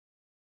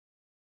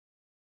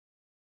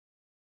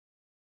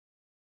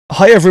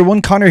Hi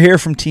everyone, Connor here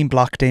from Team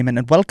Blockdaemon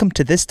and welcome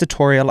to this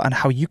tutorial on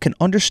how you can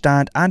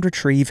understand and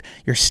retrieve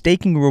your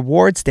staking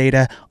rewards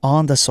data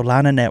on the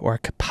Solana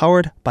network,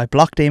 powered by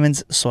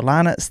Blockdaemon's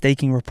Solana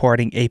Staking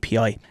Reporting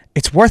API.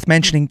 It's worth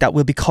mentioning that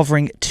we'll be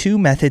covering two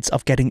methods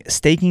of getting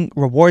staking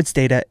rewards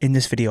data in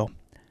this video.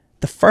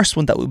 The first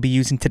one that we'll be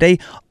using today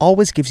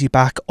always gives you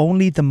back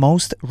only the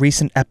most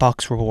recent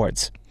epoch's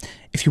rewards.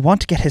 If you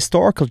want to get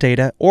historical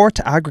data or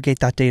to aggregate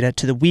that data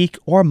to the week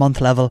or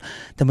month level,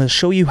 then we'll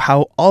show you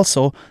how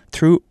also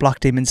through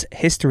Blockdaemon's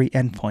history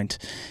endpoint.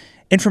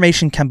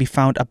 Information can be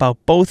found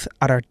about both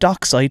at our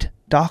doc site,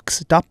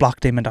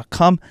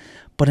 docs.blockdaemon.com,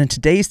 but in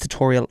today's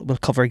tutorial, we'll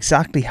cover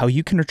exactly how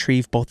you can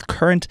retrieve both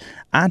current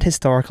and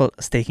historical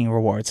staking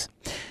rewards.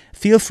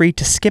 Feel free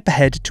to skip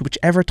ahead to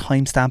whichever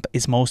timestamp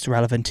is most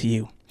relevant to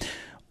you.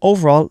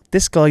 Overall,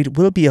 this guide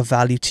will be of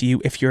value to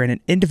you if you're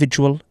an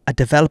individual, a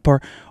developer,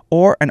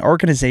 or an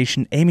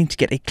organization aiming to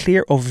get a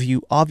clear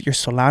overview of your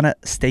Solana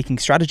staking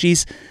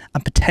strategies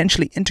and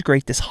potentially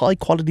integrate this high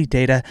quality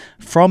data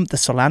from the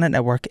Solana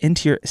network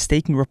into your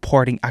staking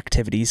reporting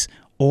activities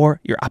or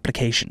your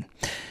application.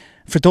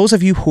 For those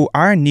of you who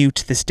are new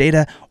to this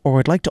data or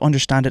would like to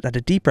understand it at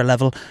a deeper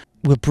level,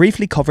 we'll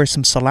briefly cover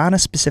some Solana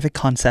specific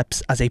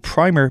concepts as a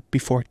primer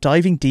before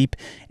diving deep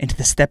into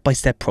the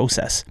step-by-step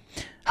process.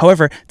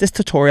 However, this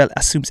tutorial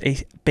assumes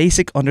a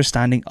basic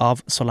understanding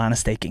of Solana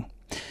staking.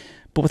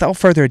 But without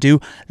further ado,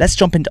 let's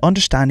jump into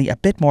understanding a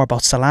bit more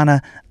about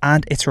Solana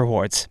and its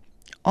rewards.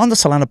 On the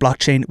Solana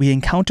blockchain, we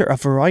encounter a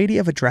variety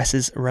of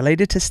addresses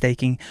related to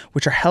staking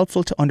which are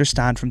helpful to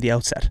understand from the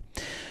outset.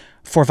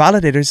 For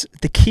validators,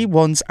 the key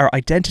ones are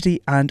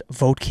identity and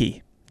vote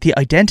key. The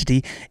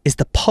identity is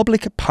the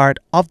public part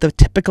of the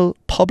typical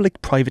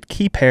public-private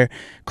key pair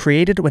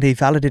created when a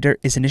validator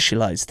is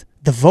initialized.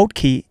 The vote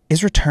key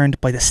is returned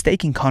by the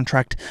staking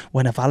contract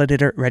when a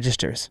validator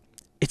registers.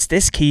 It's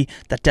this key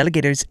that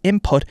delegators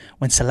input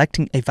when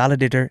selecting a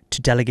validator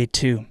to delegate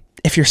to.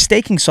 If you're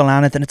staking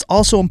Solana, then it's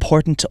also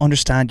important to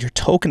understand your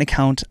token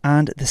account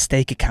and the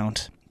stake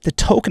account. The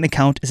token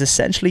account is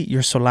essentially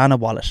your Solana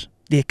wallet,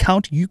 the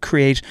account you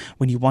create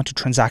when you want to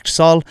transact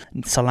SOL,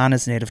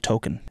 Solana's native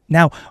token.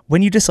 Now,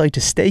 when you decide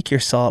to stake your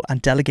SOL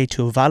and delegate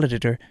to a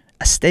validator,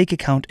 a stake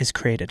account is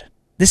created.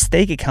 This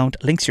stake account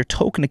links your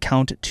token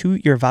account to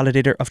your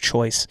validator of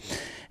choice.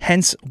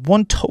 Hence,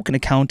 one token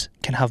account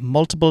can have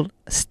multiple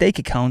stake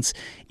accounts,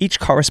 each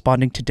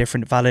corresponding to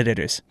different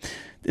validators.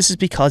 This is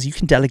because you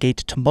can delegate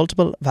to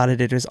multiple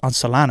validators on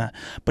Solana,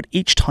 but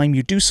each time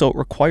you do so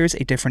requires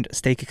a different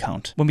stake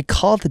account. When we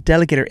call the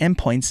delegator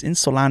endpoints in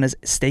Solana's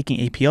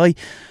staking API,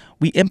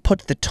 we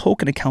input the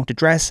token account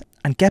address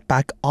and get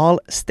back all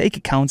stake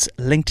accounts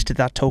linked to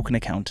that token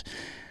account.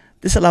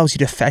 This allows you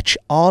to fetch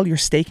all your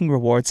staking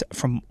rewards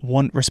from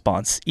one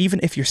response, even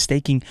if you're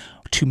staking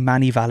to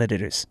many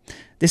validators.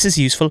 This is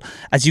useful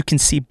as you can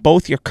see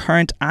both your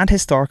current and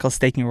historical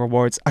staking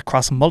rewards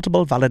across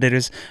multiple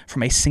validators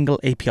from a single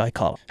API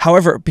call.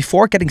 However,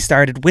 before getting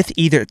started with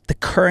either the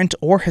current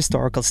or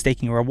historical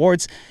staking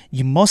rewards,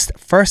 you must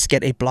first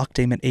get a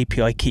Blockdaemon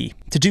API key.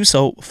 To do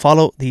so,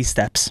 follow these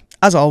steps.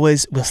 As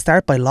always, we'll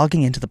start by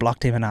logging into the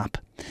Blockdaemon app.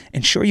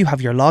 Ensure you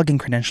have your login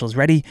credentials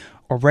ready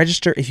or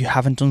register if you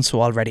haven't done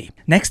so already.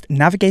 Next,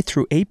 navigate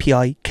through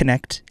API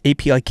Connect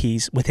API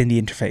keys within the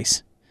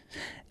interface.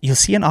 You'll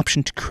see an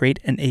option to create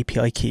an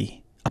API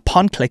key.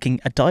 Upon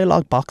clicking, a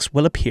dialog box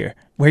will appear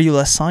where you'll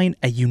assign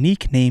a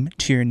unique name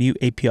to your new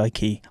API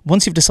key.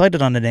 Once you've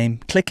decided on a name,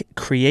 click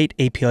Create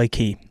API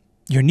Key.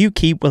 Your new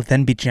key will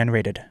then be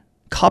generated.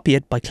 Copy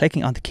it by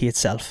clicking on the key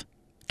itself.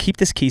 Keep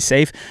this key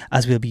safe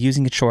as we'll be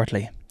using it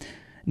shortly.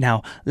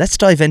 Now, let's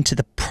dive into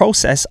the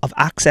process of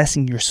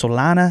accessing your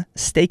Solana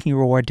staking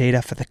reward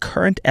data for the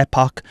current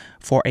epoch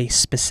for a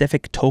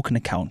specific token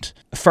account.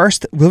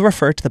 First, we'll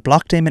refer to the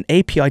Blockdaemon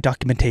API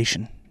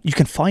documentation. You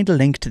can find a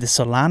link to the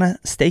Solana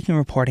Staking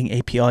Reporting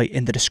API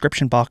in the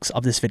description box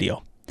of this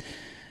video.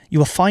 You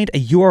will find a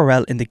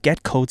URL in the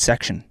Get Code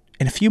section.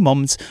 In a few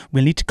moments,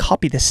 we'll need to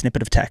copy this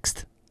snippet of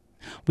text.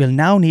 We'll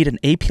now need an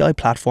API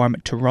platform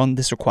to run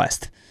this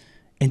request.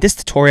 In this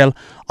tutorial,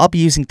 I'll be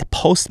using the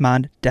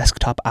Postman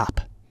desktop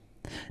app.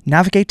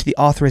 Navigate to the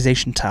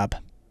Authorization tab.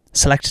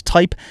 Select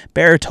Type,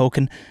 Bearer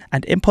Token,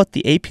 and input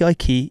the API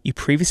key you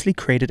previously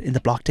created in the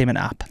Blockdaemon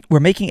app.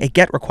 We're making a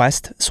GET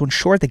request, so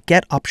ensure the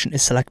GET option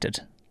is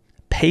selected.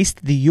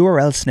 Paste the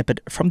URL snippet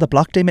from the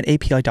Blockdaemon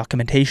API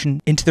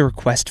documentation into the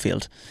request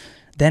field.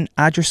 Then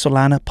add your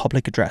Solana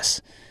public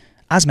address.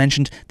 As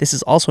mentioned, this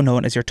is also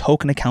known as your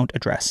token account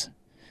address.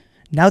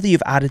 Now that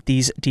you've added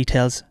these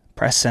details,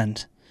 press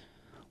Send.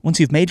 Once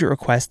you've made your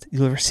request,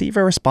 you'll receive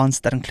a response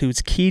that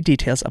includes key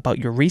details about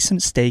your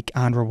recent stake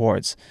and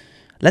rewards.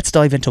 Let's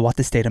dive into what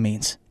this data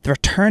means. The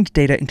returned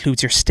data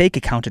includes your stake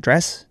account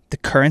address, the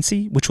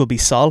currency, which will be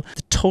SOL,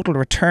 the total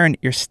return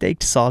your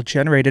staked SOL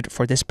generated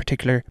for this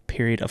particular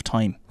period of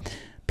time.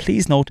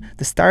 Please note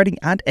the starting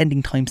and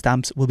ending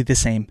timestamps will be the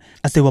same,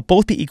 as they will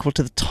both be equal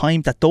to the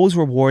time that those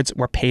rewards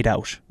were paid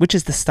out, which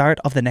is the start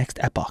of the next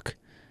epoch.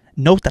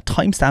 Note that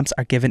timestamps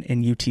are given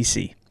in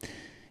UTC.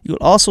 You'll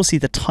also see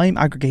the time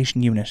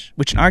aggregation unit,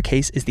 which in our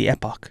case is the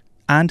epoch,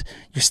 and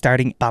your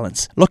starting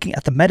balance. Looking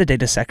at the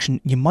metadata section,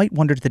 you might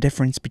wonder the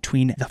difference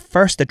between the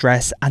first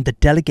address and the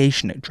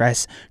delegation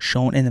address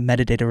shown in the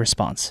metadata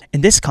response.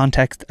 In this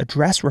context,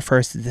 address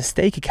refers to the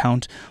stake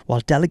account,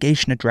 while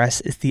delegation address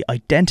is the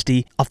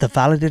identity of the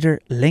validator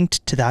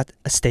linked to that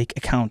stake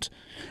account.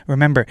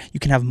 Remember, you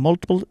can have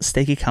multiple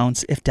stake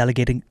accounts if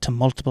delegating to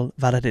multiple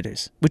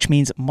validators, which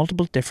means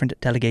multiple different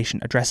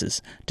delegation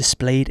addresses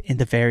displayed in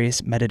the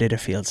various metadata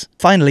fields.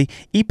 Finally,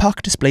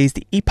 epoch displays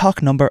the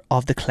epoch number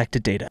of the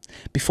collected data.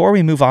 Before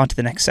we move on to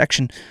the next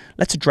section,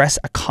 let's address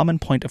a common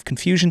point of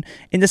confusion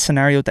in the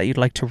scenario that you'd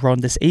like to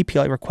run this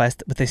API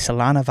request with a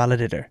Solana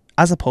validator,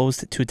 as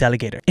opposed to a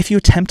delegator. If you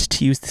attempt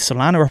to use the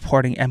Solana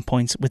reporting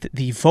endpoints with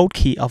the vote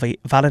key of a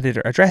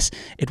validator address,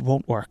 it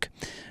won't work.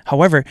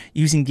 However,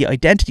 using the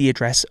identity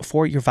address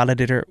for your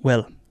validator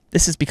will.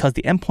 This is because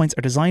the endpoints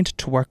are designed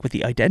to work with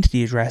the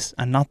identity address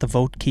and not the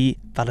vote key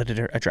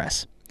validator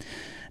address.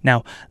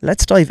 Now,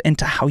 let's dive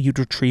into how you'd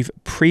retrieve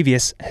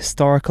previous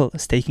historical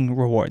staking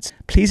rewards.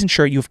 Please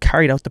ensure you have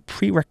carried out the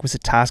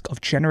prerequisite task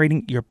of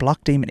generating your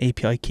Blockdaemon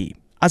API key,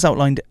 as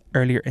outlined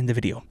earlier in the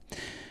video.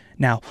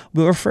 Now,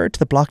 we'll refer to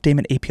the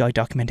Blockdaemon API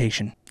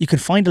documentation. You can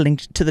find a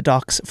link to the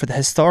docs for the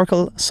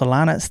historical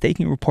Solana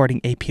staking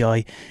reporting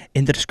API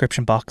in the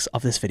description box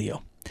of this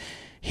video.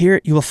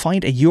 Here, you will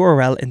find a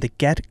URL in the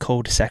Get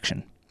Code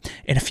section.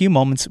 In a few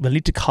moments, we'll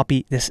need to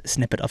copy this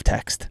snippet of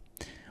text.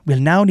 We'll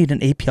now need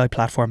an API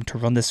platform to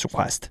run this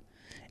request.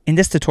 In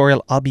this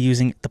tutorial, I'll be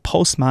using the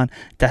Postman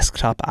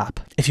desktop app.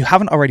 If you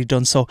haven't already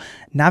done so,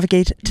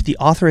 navigate to the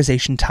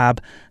Authorization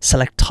tab,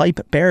 select Type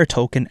Bearer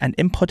Token, and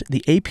input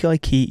the API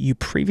key you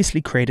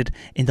previously created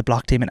in the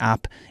Blockdaemon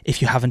app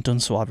if you haven't done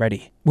so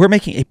already. We're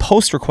making a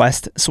post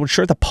request, so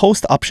ensure the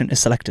post option is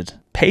selected.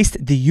 Paste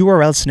the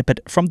URL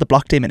snippet from the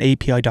Blockdaemon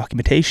API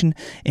documentation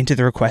into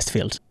the request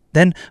field.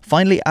 Then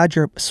finally add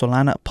your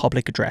Solana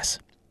public address.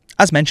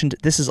 As mentioned,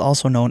 this is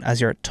also known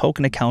as your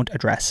token account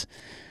address.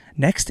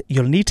 Next,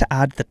 you'll need to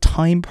add the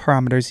time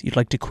parameters you'd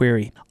like to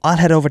query. I'll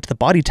head over to the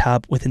body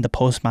tab within the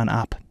Postman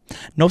app.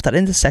 Note that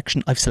in this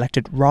section I've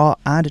selected raw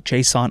and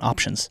JSON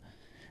options.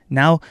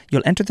 Now,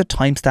 you'll enter the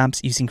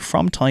timestamps using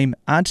from time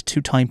and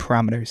to time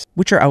parameters,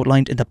 which are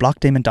outlined in the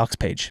Blockdaemon docs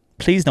page.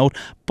 Please note,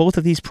 both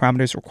of these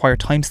parameters require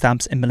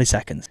timestamps in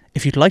milliseconds.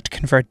 If you'd like to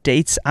convert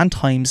dates and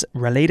times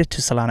related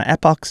to Solana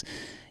epochs,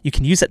 you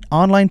can use an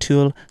online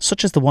tool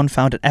such as the one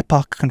found at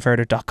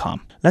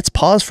epochconverter.com. Let's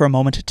pause for a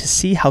moment to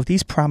see how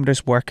these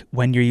parameters work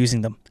when you're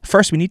using them.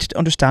 First, we need to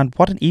understand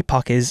what an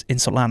epoch is in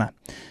Solana.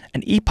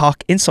 An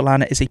epoch in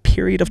Solana is a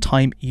period of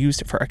time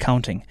used for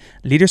accounting,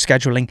 leader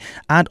scheduling,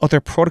 and other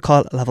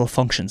protocol level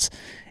functions.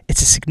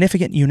 It's a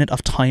significant unit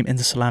of time in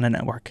the Solana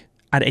network,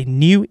 and a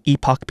new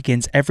epoch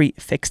begins every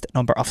fixed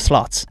number of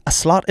slots. A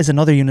slot is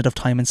another unit of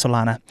time in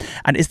Solana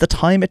and is the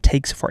time it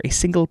takes for a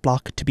single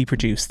block to be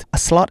produced. A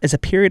slot is a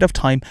period of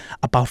time,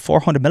 about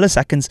 400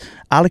 milliseconds,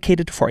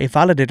 allocated for a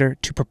validator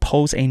to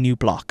propose a new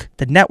block.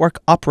 The network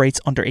operates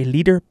under a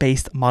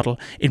leader-based model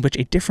in which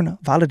a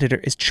different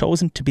validator is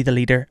chosen to be the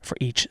leader for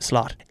each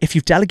slot. If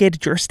you've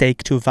delegated your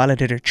stake to a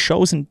validator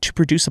chosen to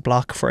produce a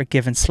block for a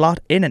given slot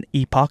in an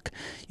epoch,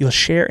 you'll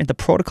share in the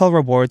protocol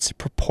rewards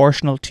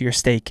proportional to your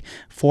stake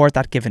for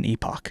that given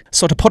epoch.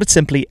 So to put it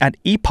simply, an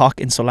epoch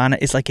in Solana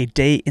is like a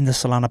day in the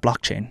Solana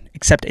blockchain,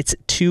 except it's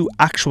 2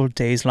 actual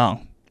days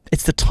long.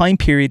 It's the time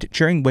period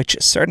during which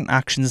certain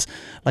actions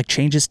like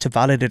changes to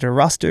validator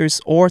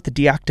rosters or the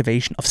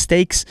deactivation of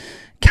stakes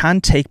can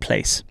take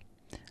place.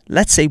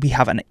 Let's say we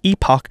have an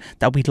epoch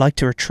that we'd like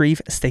to retrieve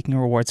staking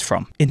rewards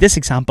from. In this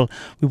example,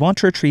 we want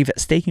to retrieve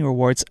staking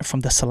rewards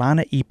from the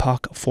Solana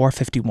epoch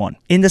 451.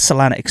 In the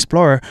Solana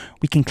Explorer,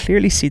 we can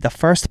clearly see the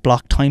first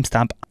block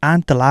timestamp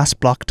and the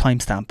last block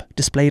timestamp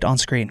displayed on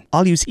screen.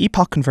 I'll use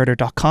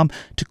epochconverter.com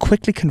to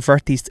quickly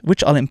convert these,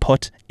 which I'll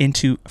input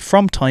into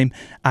from time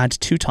and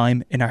to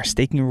time in our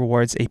staking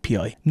rewards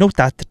API. Note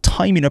that the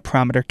time unit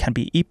parameter can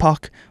be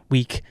epoch,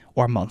 week,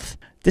 or month.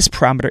 This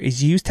parameter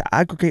is used to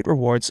aggregate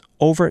rewards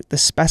over the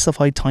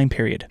specified time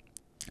period.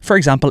 For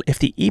example, if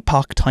the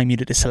epoch time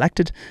unit is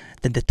selected,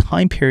 then the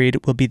time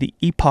period will be the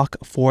epoch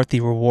for the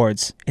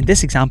rewards. In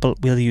this example,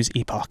 we'll use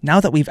epoch.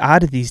 Now that we've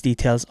added these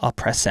details, I'll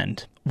press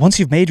send. Once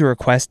you've made your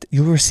request,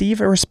 you'll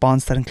receive a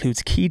response that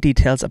includes key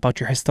details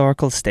about your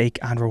historical stake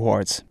and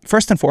rewards.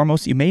 First and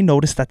foremost, you may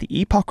notice that the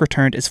epoch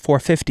returned is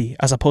 450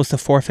 as opposed to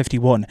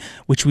 451,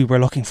 which we were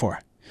looking for.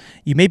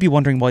 You may be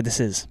wondering why this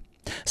is.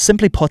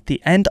 Simply put, the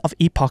end of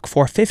epoch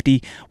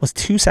 450 was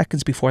 2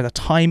 seconds before the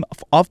time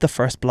of the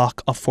first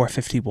block of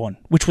 451,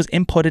 which was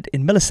inputted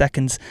in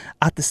milliseconds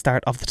at the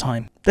start of the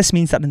time. This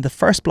means that in the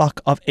first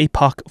block of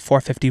epoch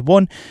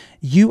 451,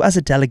 you as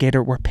a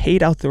delegator were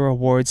paid out the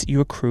rewards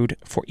you accrued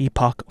for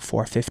epoch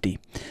 450.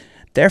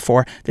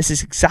 Therefore, this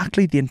is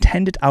exactly the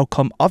intended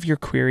outcome of your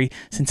query,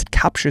 since it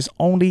captures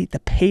only the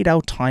paid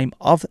out time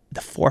of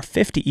the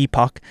 450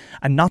 epoch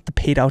and not the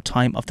paid out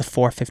time of the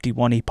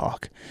 451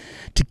 epoch.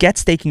 To get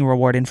staking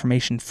reward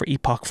information for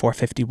epoch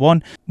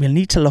 451, we'll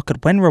need to look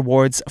at when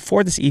rewards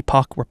for this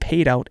epoch were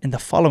paid out in the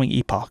following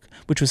epoch,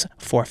 which was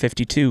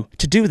 452.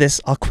 To do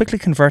this, I'll quickly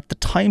convert the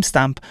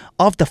timestamp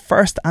of the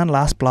first and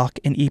last block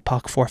in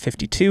epoch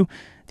 452,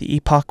 the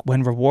epoch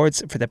when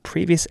rewards for the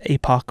previous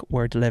epoch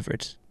were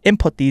delivered.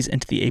 Input these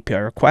into the API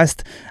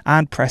request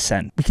and press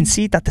send. We can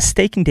see that the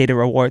staking data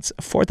rewards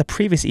for the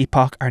previous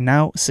epoch are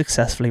now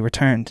successfully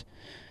returned.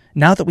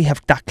 Now that we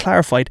have that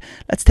clarified,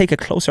 let's take a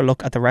closer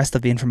look at the rest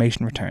of the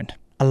information returned.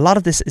 A lot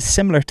of this is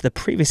similar to the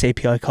previous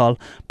API call,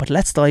 but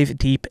let's dive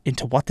deep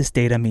into what this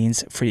data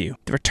means for you.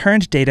 The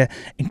returned data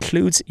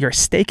includes your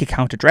stake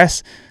account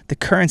address, the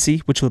currency,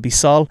 which will be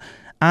SOL,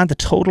 and the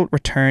total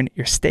return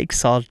your stake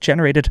SOL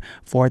generated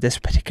for this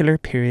particular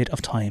period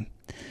of time.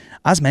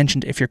 As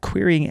mentioned, if you're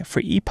querying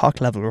for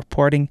epoch level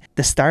reporting,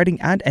 the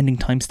starting and ending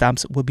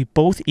timestamps will be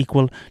both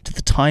equal to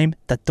the time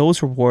that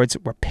those rewards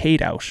were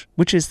paid out,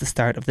 which is the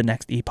start of the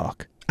next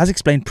epoch. As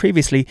explained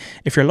previously,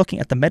 if you're looking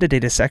at the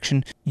metadata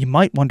section, you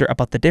might wonder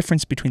about the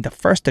difference between the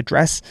first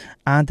address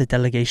and the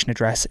delegation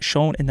address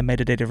shown in the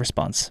metadata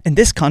response. In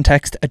this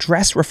context,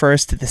 address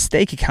refers to the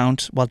stake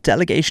account, while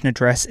delegation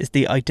address is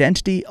the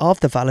identity of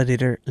the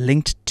validator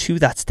linked to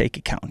that stake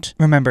account.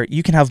 Remember,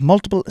 you can have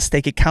multiple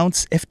stake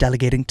accounts if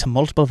delegating to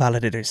multiple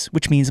validators,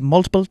 which means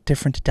multiple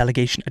different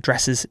delegation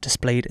addresses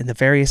displayed in the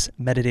various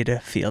metadata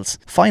fields.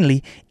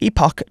 Finally,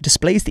 epoch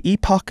displays the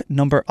epoch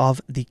number of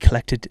the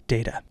collected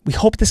data. We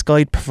hope this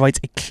guide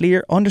provides a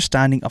clear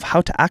understanding of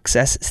how to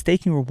access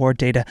staking reward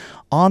data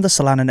on the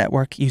Solana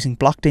network using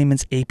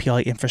Blockdaemon's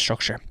API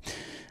infrastructure.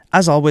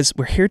 As always,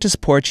 we're here to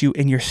support you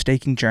in your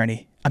staking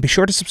journey, and be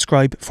sure to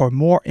subscribe for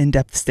more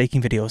in-depth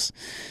staking videos.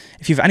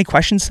 If you have any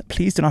questions,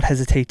 please do not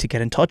hesitate to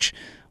get in touch.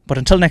 But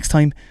until next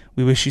time,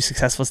 we wish you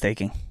successful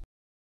staking.